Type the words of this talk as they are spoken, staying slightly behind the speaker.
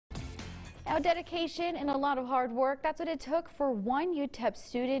Now, dedication and a lot of hard work, that's what it took for one UTEP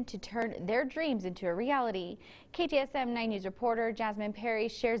student to turn their dreams into a reality. KTSM 9 News reporter Jasmine Perry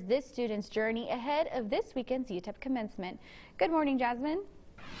shares this student's journey ahead of this weekend's UTEP Commencement. Good morning, Jasmine.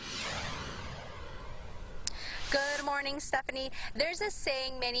 Good morning, Stephanie. There's a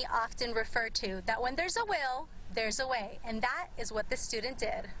saying many often refer to, that when there's a will, there's a way, and that is what this student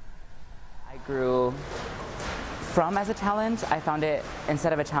did. I grew from as a challenge. I found it,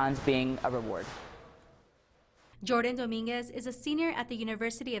 instead of a challenge, being a reward. Jordan Dominguez is a senior at the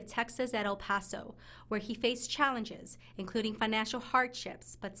University of Texas at El Paso, where he faced challenges, including financial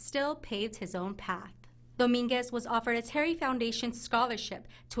hardships, but still paved his own path. Dominguez was offered a Terry Foundation scholarship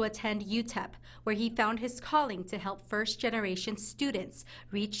to attend UTEP, where he found his calling to help first-generation students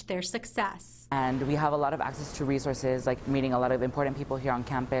reach their success. And we have a lot of access to resources, like meeting a lot of important people here on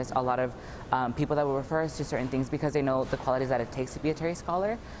campus, a lot of people that will refer us to certain things because they know the qualities that it takes to be a Terry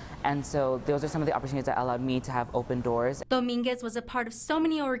Scholar. And so those are some of the opportunities that allowed me to have open doors. Dominguez was a part of so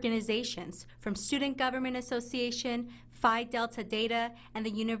many organizations, from Student Government Association, Phi Delta Data, and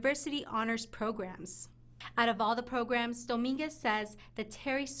the University Honors Programs. Out of all the programs, Dominguez says the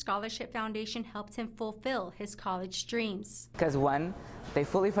Terry Scholarship Foundation helped him fulfill his college dreams. Because one, they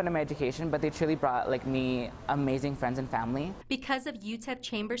fully funded my education, but they truly brought me amazing friends and family. Because of UTEP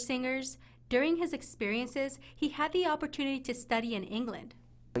Chamber Singers, during his experiences, he had the opportunity to study in England.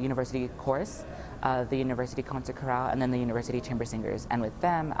 The university chorus, the university concert chorale, and then the university chamber singers. And with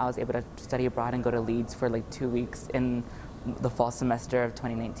them, I was able to study abroad and go to Leeds for 2 weeks in the fall semester of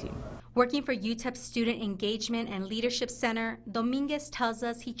 2019. Working for UTEP Student Engagement and Leadership Center, Dominguez tells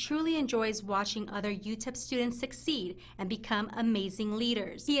us he truly enjoys watching other UTEP students succeed and become amazing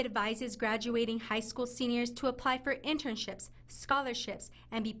leaders. He advises graduating high school seniors to apply for internships, scholarships,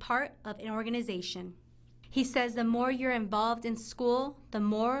 and be part of an organization. He says the more you're involved in school, the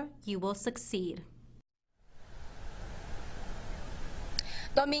more you will succeed.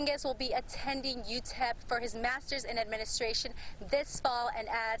 Dominguez will be attending UTEP for his master's in administration this fall and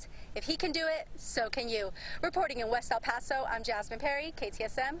adds, if he can do it, so can you. Reporting in West El Paso, I'm Jasmine Perry,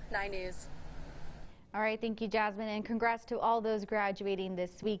 KTSM 9 News. All right, thank you, Jasmine, and congrats to all those graduating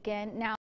this weekend. Now,